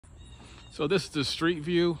So this is the street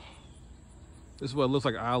view. This is what it looks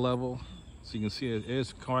like eye level. So you can see it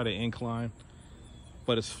is quite an incline,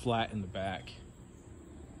 but it's flat in the back.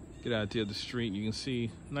 Get an idea of the street. You can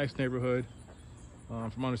see nice neighborhood. From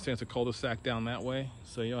my understanding, it's a cul-de-sac down that way,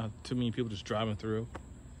 so you don't have too many people just driving through.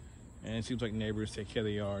 And it seems like neighbors take care of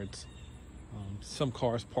the yards. Some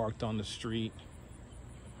cars parked on the street,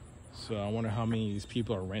 so I wonder how many of these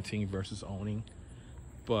people are renting versus owning.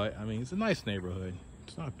 But I mean, it's a nice neighborhood.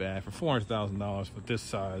 It's not bad for $400,000 for this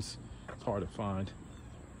size. It's hard to find.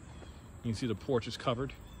 You can see the porch is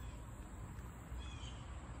covered.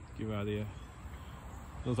 Give you an idea.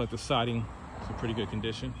 Looks like the siding is in pretty good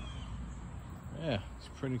condition. Yeah, it's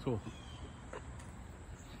pretty cool.